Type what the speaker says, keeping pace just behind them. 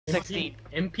16.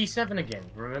 MP7 again.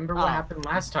 Remember what happened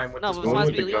last time with no, this it was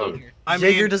supposed to be gun. Jaeger. I mean,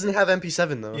 Jaeger doesn't have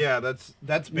MP7 though. yeah, that's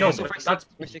No, basic. but that's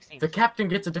for 16. the captain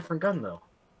gets a different gun though,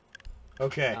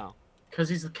 Okay. Oh. because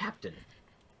he's the captain.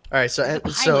 All right, so It's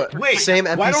a so pilot. Wait, same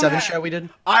why don't MP7 I- shot we did.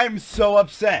 I'm so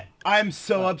upset. I'm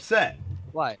so What? upset.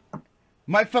 What?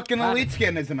 My fucking What? elite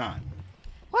skin isn't on.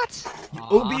 What?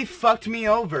 Ubi fucked me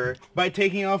over by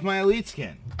taking off my elite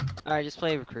skin. Alright, just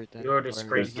play recruit then. You're a Or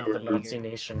disgrace to no, the Jaeger. Nazi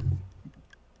nation.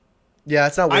 Yeah,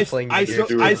 it's not worth I playing. I Jaeger.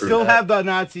 still, I still have the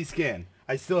Nazi skin.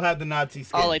 I still have the Nazi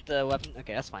skin. Oh, like the weapon?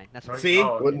 Okay, that's fine. That's fine. See?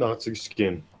 Oh, What Nazi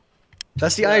skin?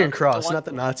 That's the Yeah, Iron the Cross, one- not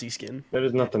the Nazi skin. That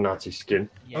is not the Nazi skin.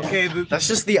 Yeah. Okay, That's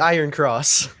just the Iron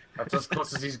Cross. that's as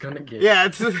close as he's gonna get. yeah,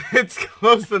 it's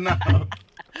close enough.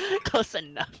 Close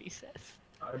enough, he says.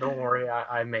 Don't worry,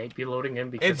 I may be loading in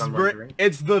because It's I'm wondering.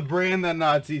 it's the brand that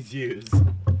Nazis use.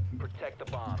 Protect the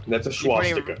bomb. That's a Before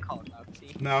they swastika. call it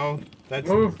Nazi. No, that's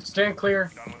Move, stand clear.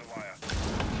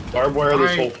 Barbed wire this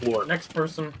Alright, whole floor. Next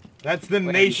person. that's the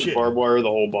Wait, nation. Barbed wire the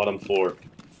whole bottom floor.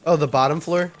 Oh, the bottom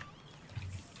floor.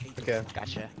 Okay.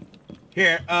 Gotcha.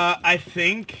 Here, I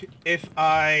think if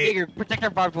I Jaeger, protect our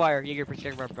barbed wire. Jaeger, protect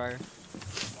our barbed wire.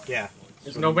 yeah.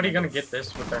 Is nobody gonna get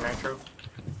this with their nitro?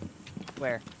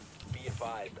 Where? Be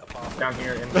advised, a bomb Down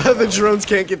here in The drones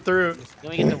can't get through. Can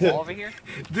we get the wall over here?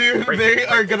 Dude, they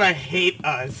are gonna hate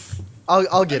us.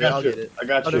 I'll get it. got I'll you. get it. I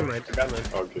got Oh, you. never mind. I got you.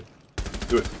 Oh, good.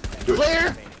 Do it. Do it.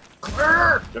 Clear!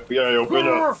 Clear! FBI, open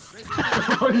up.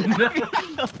 Oh no!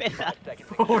 Open up.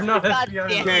 Oh no, God FBI.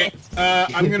 damn Okay, it.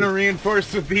 I'm gonna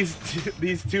reinforce with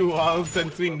these two walls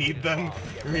since we need them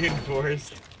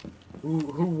reinforced. Who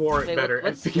wore it Wait, better,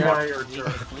 what's FBI or police-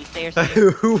 German? police stay or something?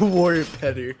 Who wore it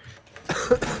better?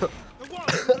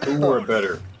 Who wore it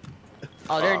better?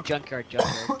 Oh, they're in junkyard.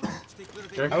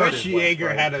 I wish Jaeger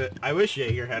had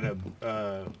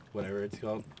a whatever it's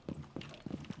called.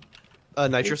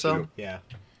 Nitro cell. Yeah.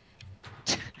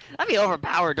 That'd be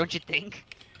overpowered, don't you think?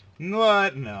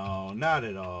 What? No, not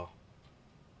at all.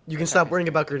 You can stop worrying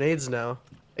about grenades now,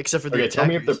 except for the Okay, tell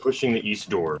me if they're attackers. pushing the east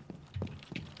door.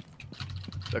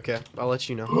 Okay, I'll let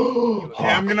you know. Okay,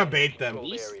 I'm gonna bait them.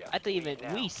 East? I thought you meant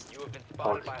west. You have been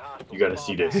spotted by hostiles. You gotta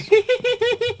see this.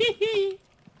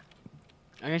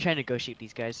 I'm gonna try and negotiate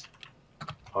these guys.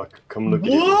 Huck, come look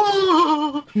at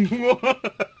it.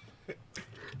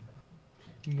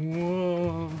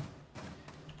 Whoa.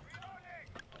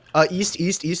 East.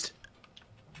 It's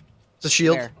a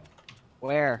shield.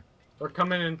 Where? They're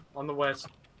coming in on the west.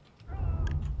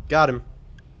 Got him.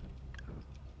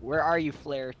 Where are you,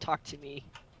 Flare? Talk to me.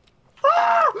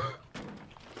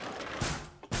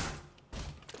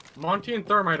 Monty and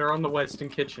Thermite are on the west in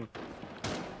kitchen.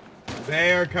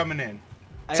 They are coming in.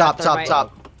 I got Top.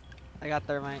 thermite. I got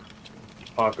thermite.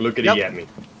 Huck, look at Yep. it at me.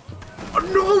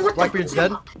 Blackbeard's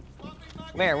dead.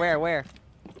 Where?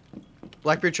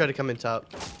 Blackbeard tried to come in top.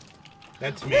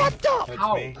 That's me. What the? That's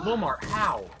How? me. Lomar,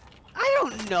 how? I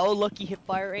don't know. Lucky hip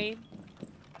fire aim.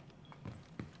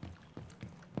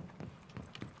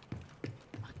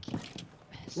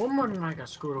 Lomar and I got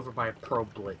screwed over by a pro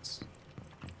blitz.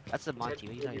 That's the Monty.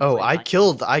 What are you talking Oh,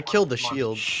 about? I killed the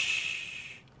shield.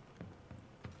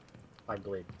 I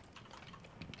believe.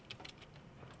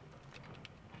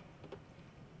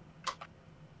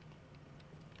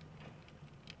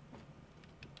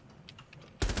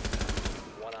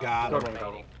 Got Good him. one,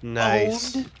 Donald.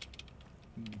 Nice.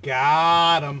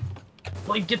 Got him.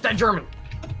 Blake, get that German.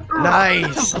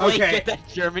 Nice. Blake, Okay. get that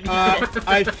German.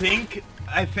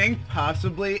 I think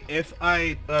possibly if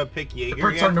I pick The Jaeger Brits are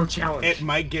again, no challenge. it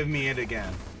might give me it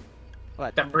again.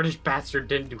 What? That British bastard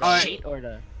didn't do Shit or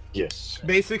the? Yes.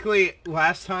 Basically,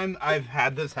 last time I've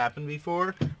had this happen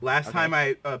before. Last Okay. time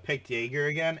I picked Jaeger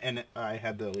again, and I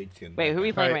had the elite skin. Wait, who are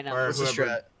we playing right Alright, now? or What's the whoever-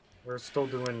 strat? We're still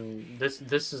doing this.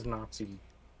 This is Nazi.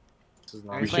 This is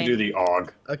Are We Nazi. should playing- do the AUG.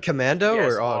 A commando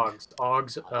Yes, or AUG? Augs. Augs.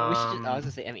 We should just, I was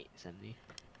gonna say M870.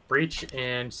 Breach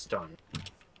and stun.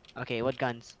 Okay, what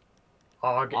guns?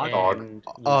 Og Aug? and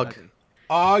AUG.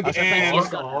 Og was and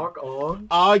thinking-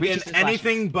 Og Which and is his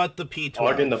anything but the P12.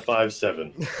 AUG in the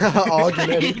 5.7. AUG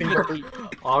and anything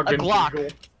but- Og A and Glock. Eagle.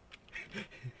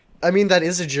 I mean, that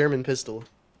is a German pistol,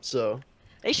 so.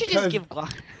 They should just give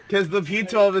Glock. Because the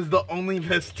P12 is the only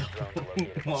pistol.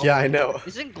 Yeah, I know.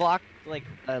 Isn't Glock like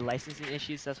licensing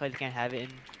issues? That's why they can't have it in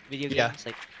video games. Yeah.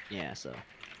 Like, yeah. So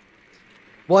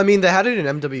Well, I mean, they had it in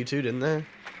MW2, didn't they?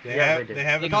 They Yeah, have, they did. they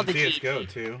have They it called in the CSGO GT.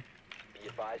 too. Be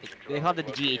advised your they drone called it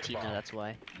the will be G18 now. found. That's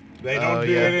why. They Oh, don't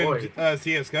do yeah. it in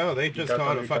CSGO. They just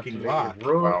call it a fucking Glock.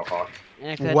 Wow, Huck.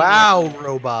 And if that Wow,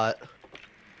 robot.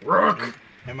 Rook.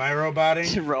 Am I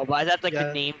roboting? Robot. That's like Yeah,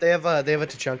 the name. They have a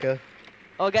Tachanka.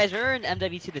 Oh, guys, remember in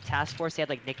MW2 the task force? They had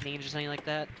like nicknames or something like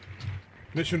that.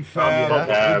 Mission yeah. failed.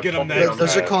 We'll get him Yeah, next.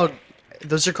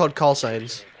 Those are called call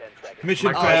signs.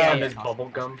 Mission My yeah, son yeah. is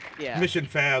bubblegum. Yeah. Mission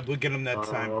failed. We'll get him that Oh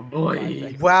time.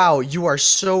 boy. Wow, you are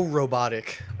so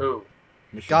robotic. Who?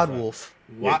 Mission God failed. Wolf.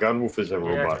 Yeah, What? Godwolf is a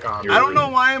robot. God. You're I don't know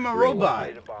right. why I'm a robot.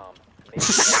 Located a bomb.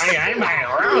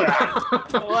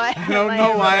 What? I don't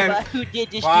know why. Who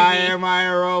did this Why to me? am I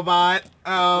a robot?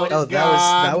 Oh, What Oh,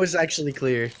 God. that was actually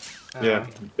clear. Yeah,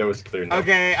 that was clear now.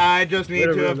 Okay, I just need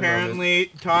Whatever, to in the apparently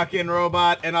talk in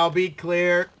robot, and I'll be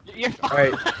clear. You're All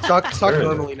right, talk Sure.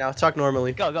 normally now. Talk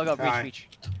normally. Go, go, go. Reach, Alright. reach.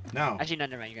 No. Actually, no,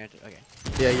 never mind. You're gonna.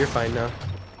 Okay. Yeah, you're fine now.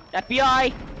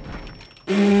 FBI.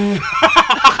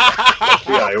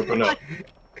 Yeah, open up.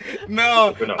 No,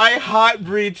 Open up. I hot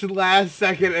breached last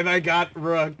second, and I got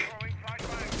Rook.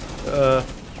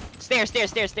 Stairs, stairs,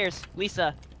 stairs, stairs.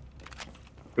 Lisa.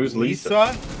 Who's Lisa?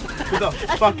 Lisa? Who the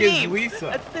That's fuck the is name. Lisa?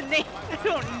 That's the name. I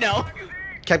don't know.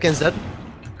 Capcan's dead.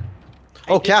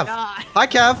 Oh, did Cav. not. Hi,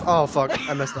 Cav. Oh, fuck.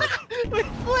 I messed up. With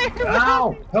Flare.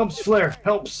 Ow! Helps, Flare.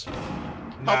 Helps.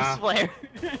 Nah. Helps Flare.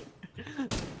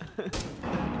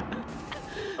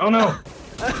 Oh no.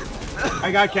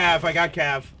 I got Cav. I got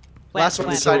Cav. Last one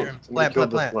Plant, inside plant. room. Somebody Plant,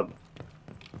 killed plant, the plant.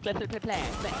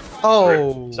 flood. Plant.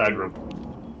 Oh. Side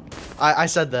room. I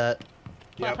said that.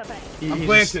 Yep. He- I'm he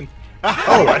planting.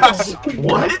 Oh,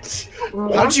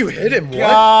 what? How'd you hit him? What?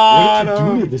 God, What did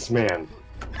you do to this man?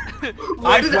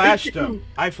 I flashed him.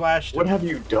 I flashed What him. have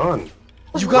you done?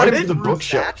 You got Right him into the through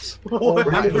bookshelves. Oh Right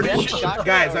my into the God. bookshelves.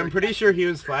 Guys, I'm pretty sure he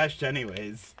was flashed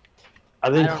anyways. I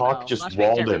I think don't Hawk know. just Flashbangs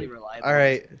walled aren't really him. reliable. All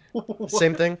right.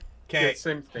 Same thing. Okay. Yeah,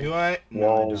 same thing. Do I? No, I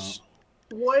Walls.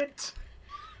 What? don't.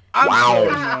 I'm Wow. so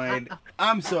annoyed.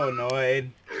 I'm so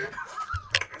annoyed.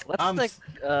 What's I'm the s-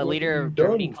 leader you of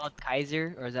Germany done? called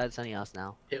Kaiser, or is that something else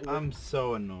now? I'm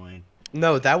so annoyed.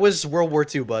 No, that was World War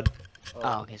II, bud.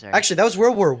 Oh, okay, sorry. Actually, that was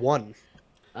World War One.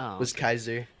 oh, Was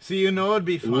Kaiser. So you know it'd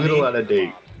be funny. Little out of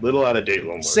date. Little out of date,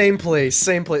 Lomar. Same place,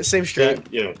 same street.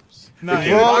 That, you know. No, freaking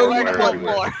it was- Wrong wire barbed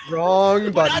everywhere. wire.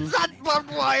 Wrong button. That's not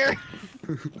barbed wire.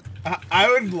 I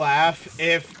would laugh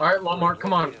if. All right, Walmart,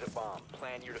 come on. Located a bomb.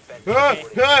 Plan your defense. Ah,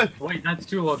 ah! Wait, that's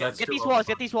too low. That's Get too these low. walls.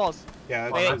 Get these walls. Yeah,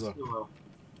 Oh, that's that's too low. too low.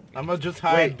 I'm gonna just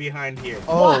hide Wait. behind here.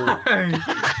 Oh. Why?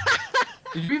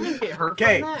 Did you even get hurt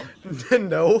Okay. from that?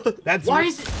 No. That's Why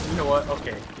is it? You know what?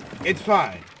 Okay. It's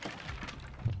fine.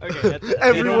 Okay, that's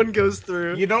Everyone goes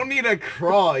through. You don't need to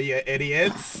crawl, you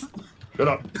idiots. Shut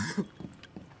up.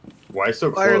 Why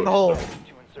so close? Fire in the hole. To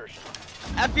insertion.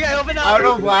 FBI, open I would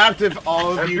up. have laughed if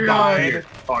all of you FBI. died.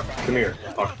 Hawk, come here.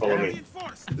 Hawk, follow me. I would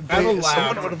have Someone would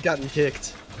laughed. have gotten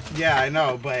kicked. Yeah, I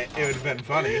know, but it would have been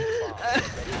funny.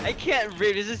 I can't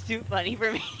read. This is too funny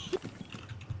for me.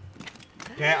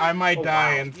 Okay, I might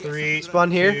die in 3.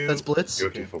 Spawn here. 2. That's Blitz.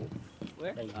 Beautiful.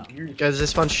 Where? Oh, Guys, they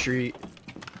spawn street.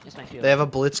 that's my field. They have a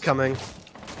Blitz coming.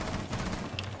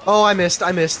 Oh, I missed.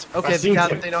 Okay, seen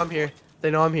him. they know I'm here.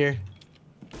 They know I'm here.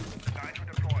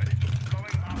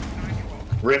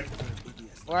 Rip.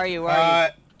 Where are you? Where are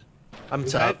you? I'm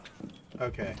Is top.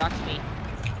 Okay. Talk to me.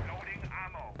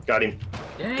 Got him.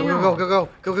 Damn.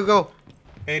 Go.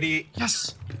 80.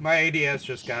 Yes. My ADS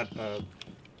just got a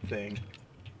thing.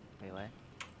 Wait, what?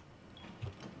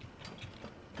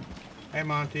 Hey,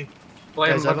 Monty. Play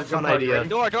Guys, I have a motherfucker, fun play idea. ready?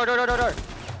 Door.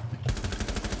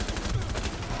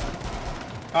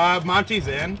 Monty's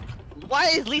in. Why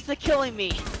is Lisa killing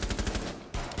me?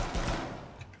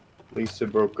 Lisa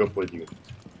broke up with you.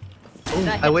 Did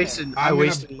not hit I her. wasted I'm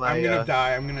gonna my.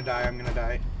 die. I'm gonna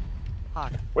die.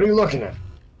 Hawk. What are you looking at?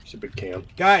 Stupid cam.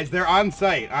 Guys, they're on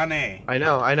site, on A. I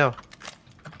know.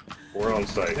 We're on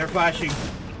site. They're flashing.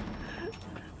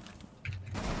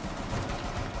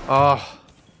 Oh.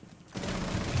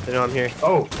 They know I'm here.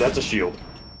 Oh, that's a shield.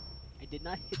 I did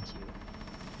not hit you.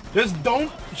 Just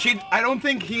don't. I don't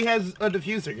think he has a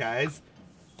diffuser, guys.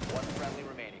 One friendly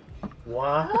remaining.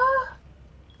 What?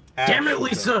 Damn it, Actually.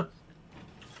 Lisa!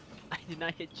 I did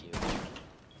not hit you.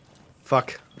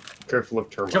 Fuck. Careful of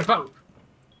termites. Jump out!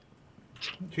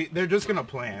 They're just gonna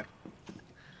plant.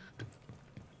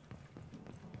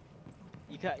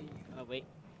 You got. Oh wait.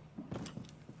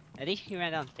 I think he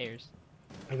ran downstairs.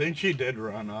 I think she did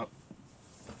run up.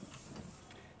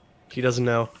 He doesn't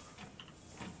know.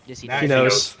 Yes, he Nah, did. He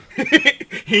knows.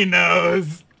 He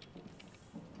knows.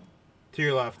 To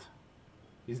your left.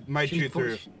 He might She's shoot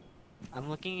through. bullsh- I'm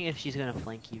looking if she's gonna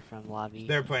flank you from lobby.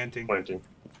 They're planting. Planting.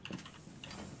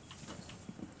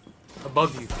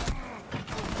 Above you.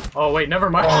 Oh wait, never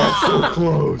mind. So All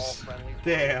close. friendlies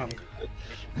Damn.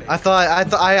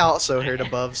 I also heard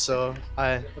above, so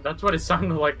I. That's what it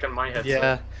sounded like on my headset.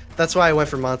 Yeah. That's why I went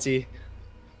for Monty.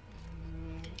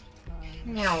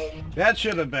 That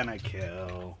should have been a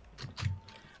kill.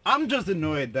 I'm just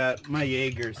annoyed that my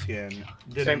Jaeger skin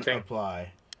didn't thing.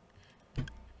 apply.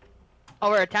 Oh,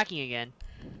 we're attacking again.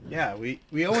 Yeah, we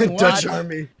only won. Dutch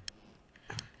army.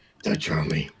 Dutch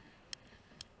army.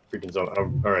 Freaking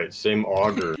zone. Alright, same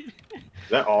auger.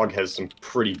 That AUG has some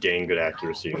pretty dang good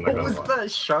accuracy. I'm not What gonna was lie.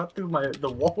 that shot through the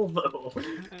wall though? I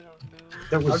don't know.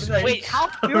 That was. How did I- Wait, how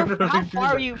far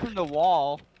are you from the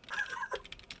wall?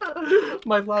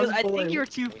 My Because last I bullet. think you're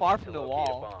too far from the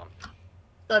wall.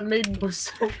 That made no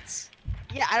sense.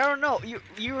 Yeah, I don't know.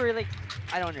 You were like,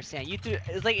 I don't understand. You threw.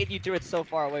 It's like you threw it so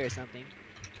far away or something.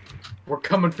 We're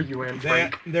coming for you, Anne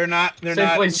Frank. They're not. They're Same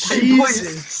not. place. Same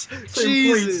Jesus. place. Same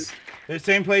Jesus. place. They're the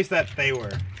same place that they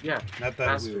were. Yeah. Not that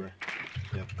Faster. we were.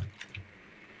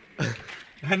 Yep.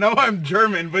 I know I'm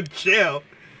German, but chill.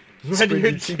 Spread Spread your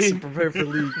your cheeks cheeks. and prepare for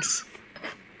leaks.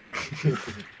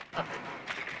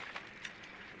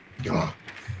 Ugh.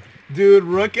 Dude,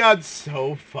 Rook got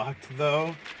so fucked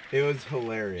though. It was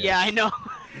hilarious. Yeah, I know.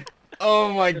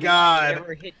 Oh my god.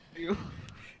 Never hit you.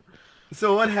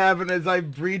 So what happened is I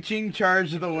breaching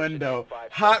charged the window,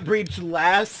 hot breach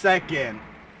last second,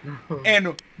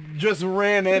 and just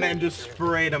ran in and just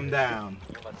sprayed him down.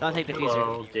 Don't take the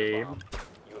Hello, fuser. Gabe.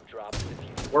 You have dropped the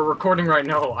diffuser. We're recording right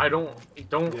now.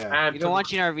 Don't Yeah. add. We to don't the-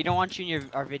 want you in our. We don't want you in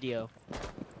our video.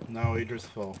 No, Idris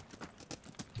full.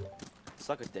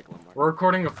 Suck a dick, Lamar. We're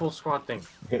recording a full squad thing.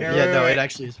 Yeah, wait, no, wait. it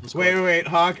actually is. Wait,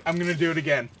 Hawk, I'm gonna do it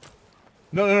again.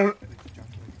 No.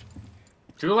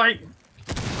 Too late.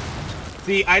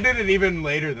 See, I did it even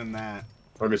later than that.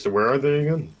 Okay, so where are they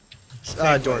again?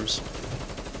 Dorms.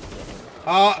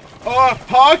 Hawk! Oh!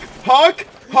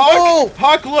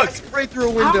 Hawk, look! I sprayed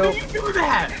through a How window. did you do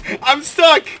that? I'm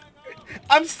stuck!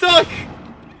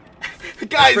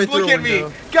 Guys, Sprayed look through a at me!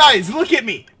 window. Guys, look at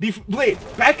me! Blade,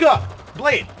 back up!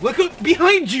 Blade, look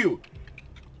behind you!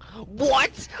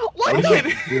 What? What What? did Look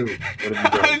you do? What have you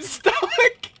done? I'm stuck!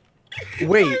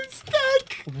 Wait, I'm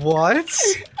stuck! what? I'm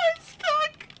stuck!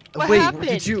 What Wait, happened?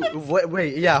 did you? What?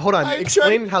 Wait, yeah, hold on. I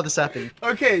Explain how this happened.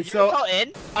 Okay, so Oh,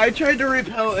 in? I tried to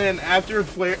repel in after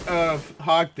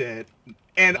Hawk did,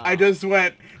 and I just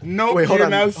went, nope, Wait, hold you're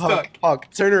on. now stuck.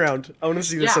 Hawk, turn around. I want to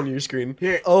see this Yeah. on your screen.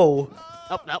 Here. Oh.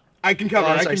 Oh, no. I can cover,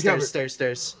 Oh, I sorry, can cover.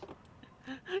 stairs.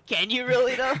 Can you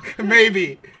really though?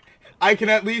 Maybe. I can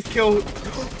at least kill...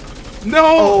 No!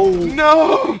 Oh.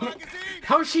 No!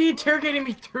 How is she interrogating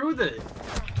me through this?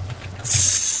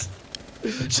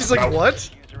 She's like, what?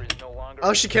 Diffuser is no longer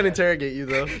Oh, she can't interrogate you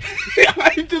though.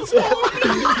 I just...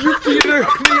 You feed her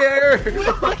in the air.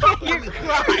 Your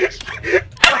crotch.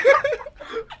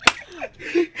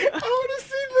 I want to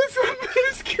see this on my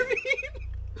screen.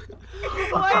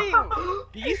 Why?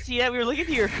 Do you see that? We were looking at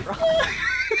your crotch.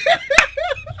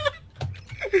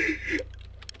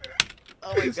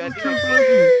 Oh my god.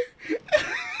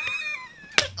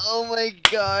 Oh my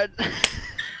god.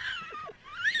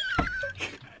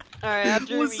 Alright,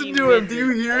 after Listen we to him. win Do you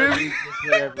this, hear I'll him?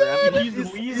 leave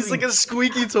this whatever. After He's like a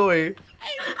squeaky toy.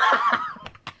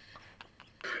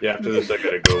 Yeah, after this I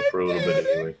gotta go for a little bit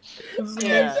anyway.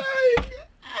 Yeah.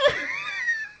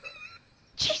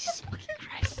 Jesus fucking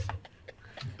Christ.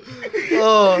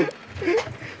 Oh.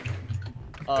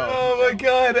 Oh my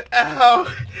god, ow.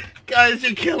 Guys,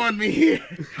 you're killing me here.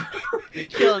 You're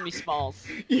killing me, Smalls.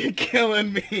 You're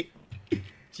killing me.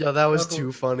 Yo, that was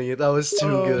too funny. That was too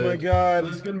Oh good. my god.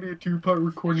 This is gonna be a two-part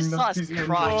recording. You saw his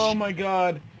crotch. Oh my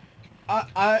god.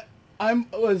 I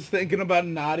was thinking about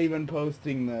not even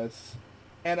posting this.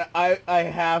 And I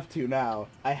have to now.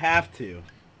 I have to.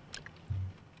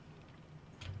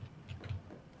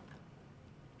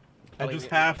 I just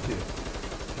have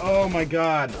to. Oh my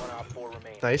god. one op 4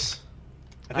 remaining. Nice.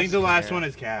 I think the last one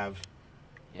is Cav.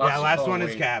 Yeah, last one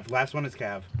is Cav. Last one is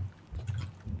Cav.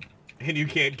 And you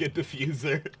can't get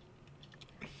diffuser.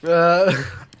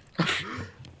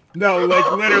 No,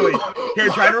 like literally. Here,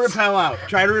 try to repel out.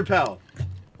 Try to repel.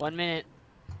 1 minute.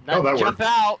 Oh, that jump worked.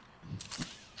 out.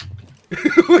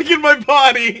 Look at my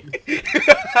body.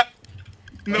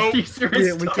 Nope.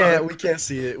 Yeah, we can't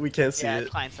see it. We can't see Yeah, it.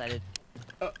 it's blindsided.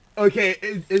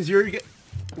 Okay, is your...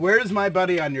 Where is my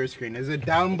buddy on your screen? Is it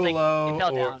down It's like, below it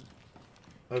fell or... down.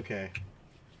 Okay.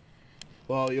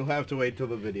 Well, you'll have to wait till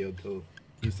the video till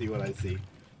you see what I see.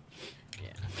 Yeah.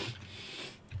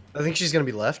 I think she's gonna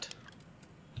be left.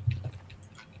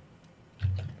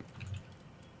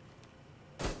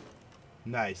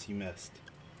 Nice, you missed.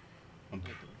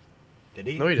 Did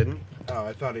he? No, he didn't. Oh,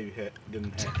 I thought he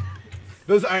didn't hit.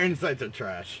 Those iron sights are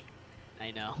trash.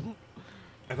 I know.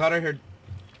 I thought I heard...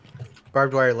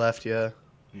 Barbed wire left. Yeah.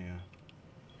 Yeah.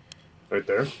 Right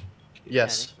there?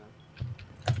 Yes. Yeah,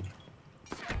 I think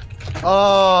so.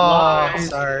 Oh, Nice.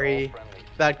 sorry. All friendlies.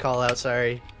 Bad call out.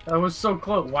 Sorry. That was so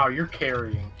close. Wow, you're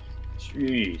carrying.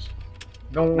 Jeez.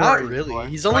 Don't Not worry. really.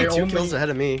 He's only My 2 kills ahead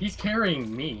of me. He's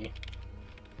carrying me.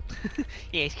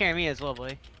 Yeah, he's carrying me as well,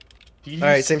 boy.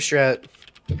 Alright, same strat.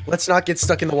 Let's not get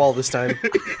stuck in the wall this time.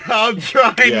 I'm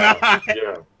trying Yeah, not.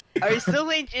 yeah. Are we still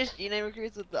playing just G9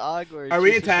 recruits with the AUG or? Are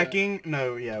we just- attacking?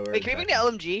 No, yeah, we're Wait, can we bring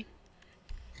attacking. the LMG?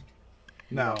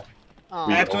 No. Oh,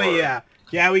 We Actually, are. yeah.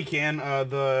 Yeah, we can.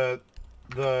 The...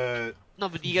 no,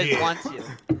 but do you guys Yeah. want to?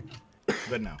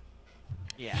 But no.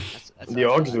 Yeah, that's The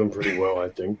AUG's doing pretty well, I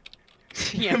think.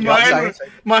 yeah,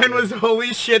 Mine was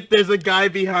holy shit. There's a guy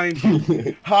behind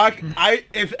you. Hawk,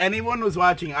 if anyone was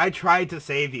watching, I tried to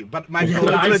save you, but my bullets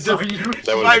I were saw just you.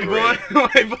 That was my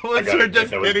great. bullets I gotta were admit,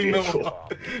 just that was hitting the beautiful. wall.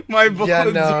 My bullets Yeah,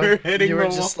 no. were hitting You were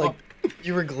the just wall. like,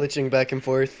 you were glitching back and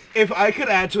forth. If I could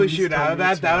actually Please shoot tell out me of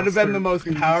that, it's that would have been the Master, most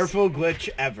please. powerful glitch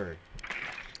ever.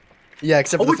 Yeah,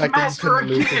 except for Oh, the it's fact that you Master couldn't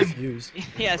move again! his views.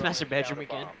 yeah, it's Master Bedroom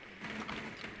again.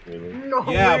 Really? No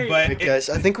Yeah, way. but Hey guys,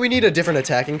 I think we need a different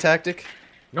attacking tactic.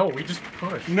 No, we just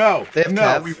push. no, They have no,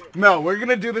 calves. no. We're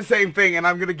gonna do the same thing, and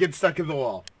I'm gonna get stuck in the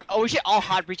wall. Oh, we should all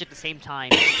hot breach at the same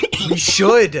time. We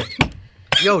should!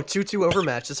 Yo, 2-2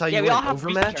 overmatch. That's how Yeah, you we win. all have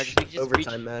breach Overmatch? charges, we can just breach.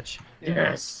 Overtime match.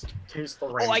 Yes. Taste the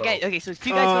rainbow. Oh, I got okay. So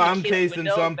two guys Oh, go to I'm kid's tasting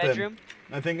window, something. bedroom.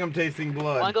 I think I'm tasting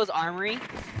blood. One goes armory.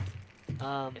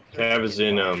 Cav is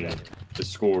in the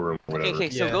schoolroom, or Okay, whatever. okay.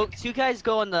 So Yeah. go. Two guys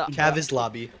go on the. Cav is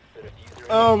lobby.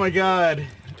 Oh my god,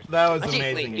 that was Actually,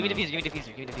 amazing. wait. Give me though. the diffuser. Give me the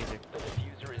diffuser. Give me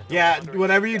the diffuser. Yeah,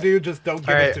 whatever you do, just don't give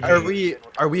it Alright, to me.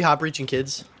 are we hot breaching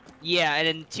kids? Yeah, and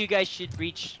then two guys should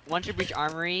breach. One should breach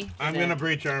armory. I'm and gonna then-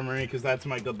 breach armory because that's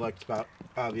my good luck spot,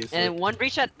 obviously. And then one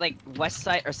breach at like west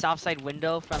side or south side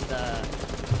window from the.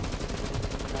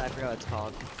 I forgot what it's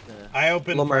called. The... I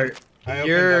opened. LOLMART, I opened up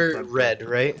you're front. red,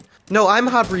 right? No, I'm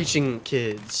hot breaching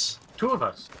kids. Two of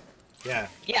us. Yeah.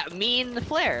 Yeah, me and the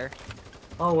flare.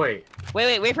 Oh, wait.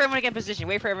 Wait for everyone to get in position.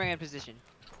 Wait for everyone to get in position.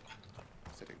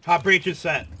 Hot breach is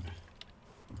set.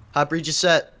 Hot breach is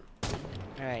set.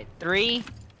 All right, 3,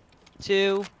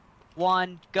 2,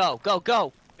 1, go, go,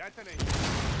 go.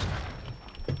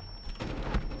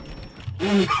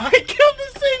 I killed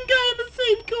the same guy in the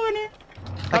same corner.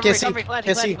 I can't see. Cover, planting,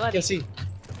 Can't see. planting, Can't see.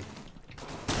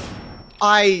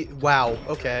 Wow.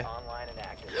 Okay. Online and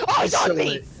active. Oh, he's So on me.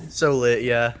 lit. So lit.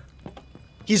 Yeah.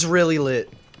 He's really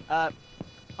lit. Hawk.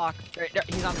 Right, there,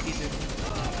 he's on the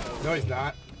diffuser. No, he's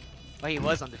not. Oh, he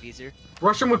was on the diffuser.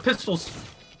 Rush him with pistols.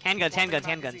 Handguns, handguns,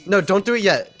 handguns. No, don't do it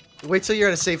yet. Wait till you're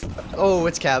at a safe. Oh,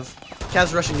 it's Cav.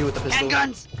 Cav's rushing you with the pistol.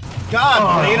 Handguns.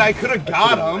 God, Blade, I could have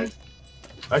got him.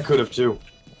 I could have too.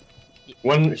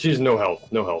 One, she's no health,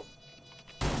 no health.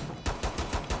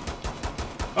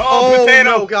 Oh, potato.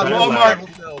 no, God,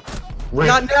 Walmart. no. Rip,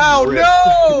 Not now. rip.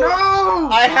 No. No!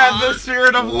 I had the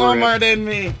spirit of Rip. Walmart in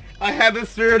me. I had the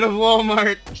spirit of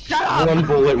Walmart. Shut up. One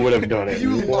bullet would have done it.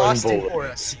 You One lost it bullet. for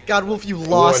us. God Wolf, you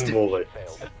lost One it. bullet.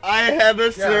 I had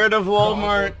the spirit of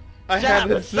Walmart. I Shut had up.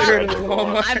 the spirit of Shut up.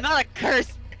 Walmart. I'm not a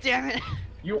curse. Damn it.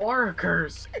 You are a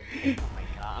curse.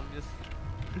 I'm just.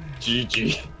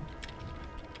 GG.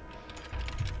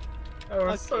 That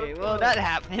was so Okay, well close. that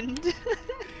happened.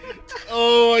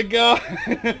 Oh my god.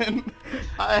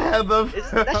 I had the.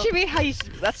 That should be how you.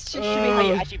 That should be how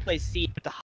you actually play Seed with the